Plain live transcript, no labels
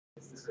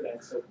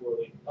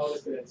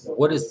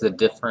What is the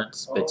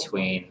difference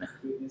between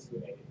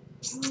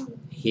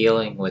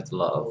healing with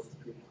love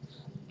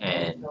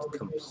and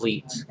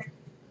complete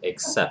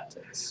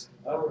acceptance?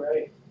 All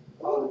right.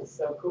 Oh, this is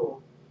so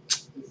cool.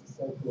 This is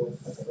so cool.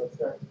 Okay, let's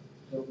start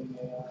building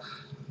a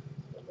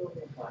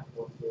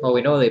platform here. Well,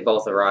 we know they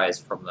both arise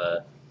from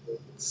the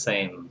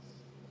same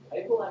I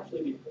think we'll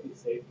actually be pretty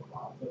safe from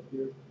odds up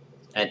here.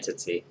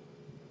 entity,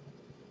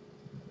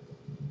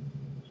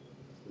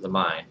 the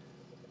mind.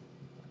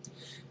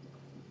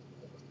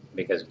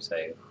 Because we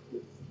say,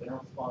 They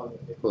don't spawn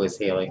with it. who is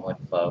healing with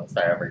love?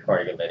 Sorry, I'm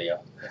recording a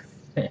video.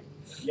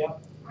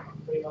 Yep.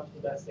 Pretty much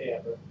the best day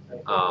ever.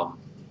 Right?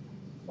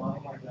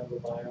 Spawning our jungle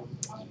biome.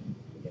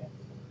 Yeah.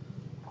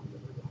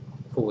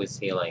 Who is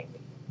healing?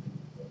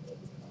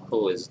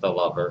 Who is the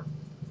lover?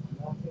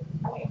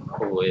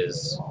 Who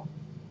is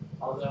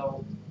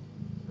Although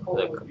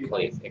the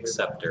complete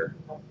acceptor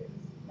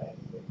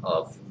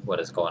of what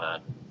is going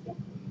on?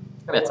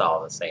 And it's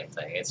all the same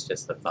thing. It's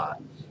just the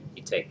thought.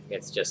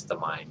 It's just the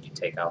mind. You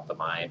take out the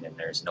mind, and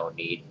there's no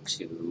need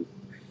to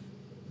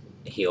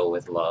heal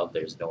with love.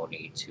 There's no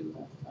need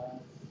to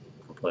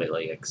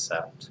completely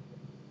accept.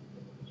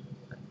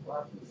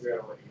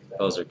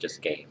 Those are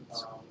just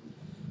games.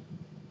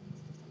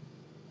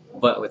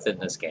 But within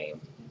this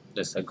game,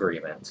 this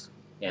agreement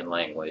in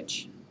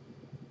language,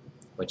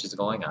 which is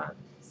going on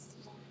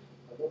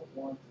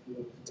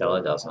until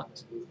it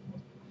doesn't.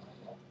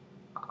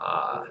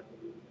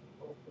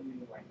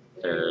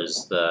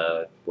 There's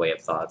the way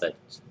of thought that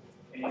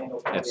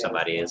if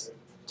somebody is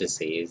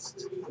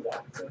deceased,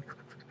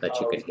 that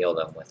you could heal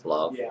them with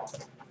love,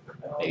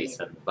 maybe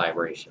some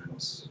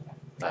vibrations.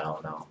 I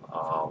don't know.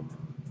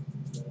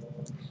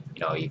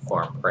 You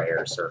form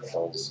prayer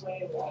circles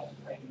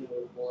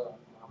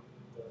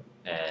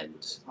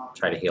and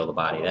try to heal the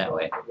body that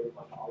way.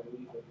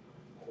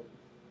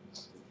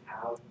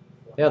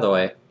 The other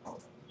way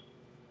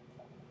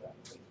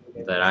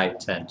that I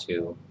tend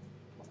to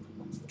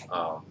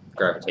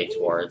gravitate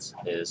towards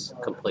is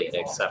complete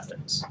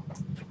acceptance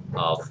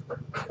of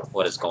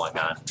what is going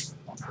on.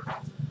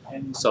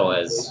 So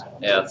as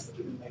if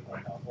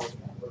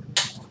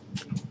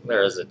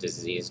there is a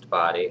diseased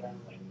body,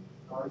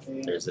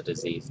 there's a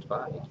diseased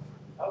body.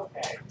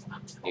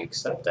 You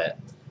accept that.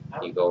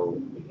 You go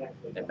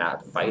and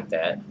not fight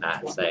that,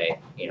 not say,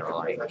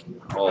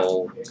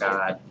 oh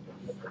God,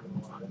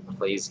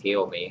 please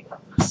heal me,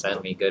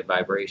 send me good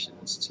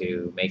vibrations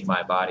to make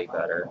my body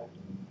better.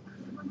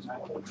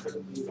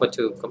 But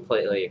to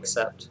completely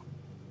accept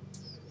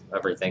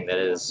everything that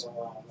is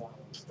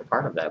a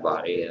part of that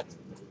body and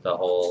the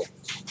whole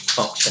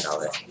function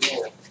of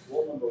it.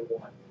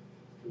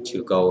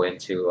 To go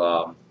into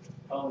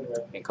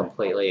and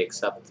completely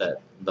accept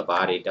that the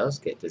body does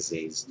get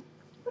diseased.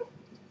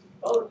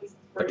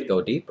 But to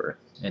go deeper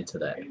into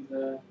that,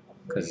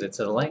 because it's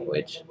a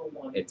language,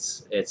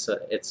 it's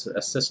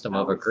a system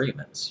of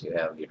agreements. You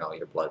have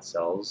your blood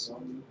cells,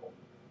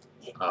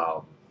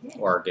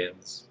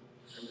 organs,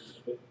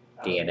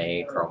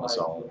 DNA,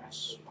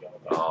 chromosomes,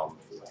 oh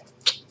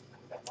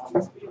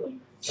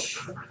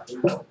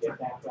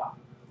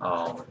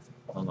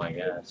my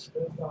gosh,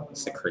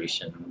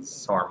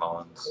 secretions,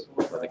 hormones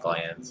for the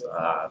glands,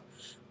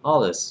 all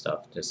this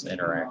stuff just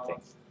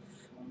interacting.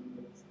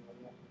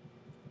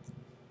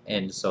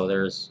 And so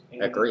there's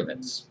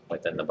agreements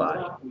within the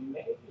body.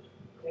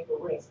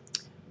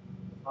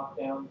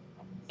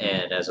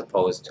 And as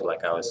opposed to,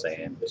 like I was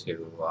saying,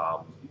 to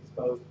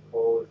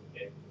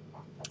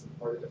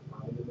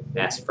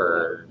ask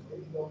for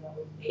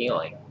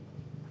healing,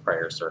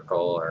 prayer circle,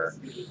 or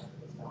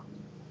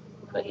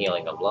the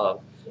healing of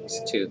love,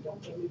 is to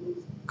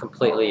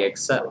completely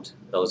accept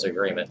those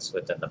agreements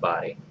within the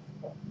body,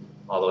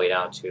 all the way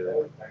down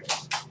to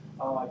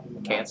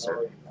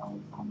cancer.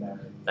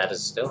 That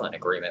is still an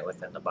agreement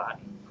within the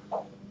body.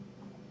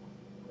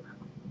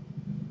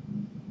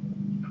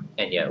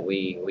 And yet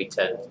we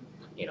tend,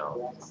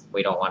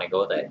 we don't want to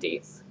go that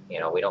deep. We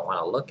don't want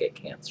to look at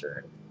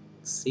cancer and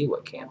see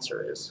what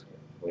cancer is.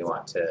 We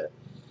want to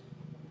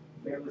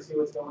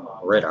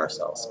rid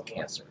ourselves of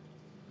cancer.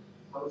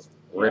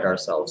 Rid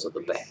ourselves of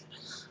the bad.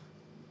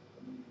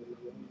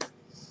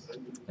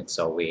 And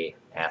so we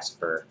ask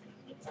for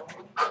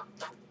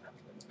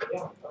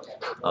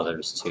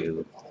others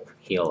to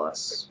heal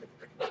us.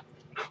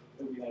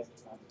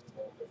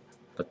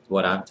 But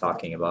what I'm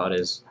talking about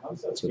is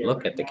to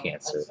look at the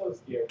cancer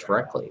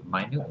directly,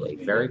 minutely,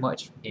 very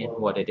much in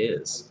what it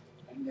is,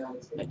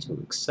 and to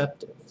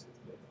accept it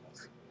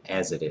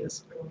as it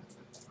is,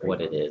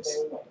 what it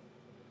is.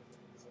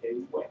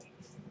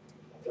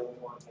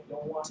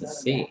 To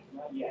see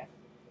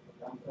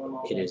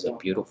it is a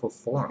beautiful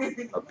form,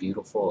 a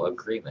beautiful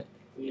agreement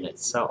in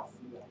itself.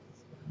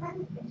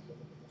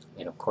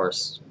 And of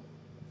course,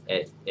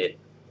 it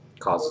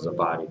causes a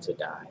body to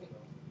die.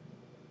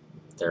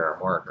 There are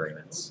more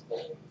agreements.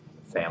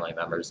 Family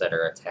members that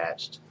are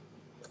attached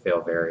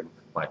feel very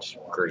much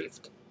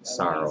grieved,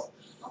 sorrow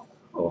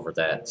over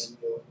that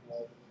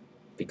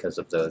because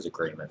of those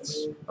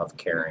agreements of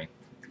caring.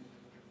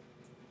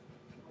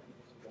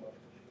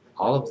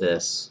 All of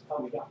this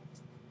Oh, we got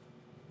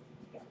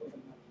it.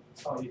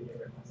 Oh, you did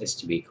it. is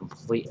to be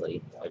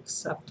completely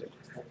accepted.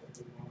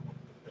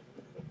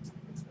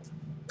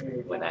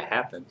 When that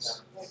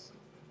happens,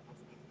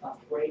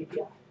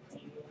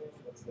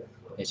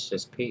 it's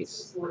just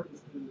peace.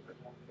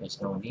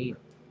 There's no need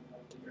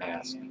to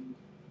ask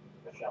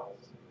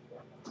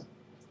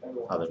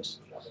others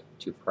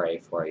to pray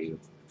for you,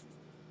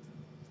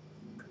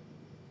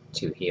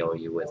 to heal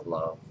you with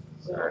love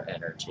or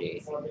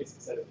energy.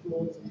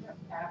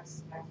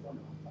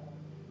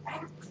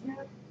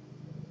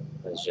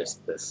 There's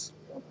just this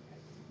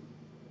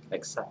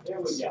acceptance.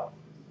 There we go.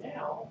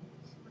 Now,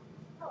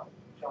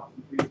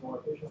 chopping trees more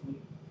efficiently.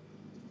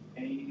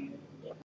 And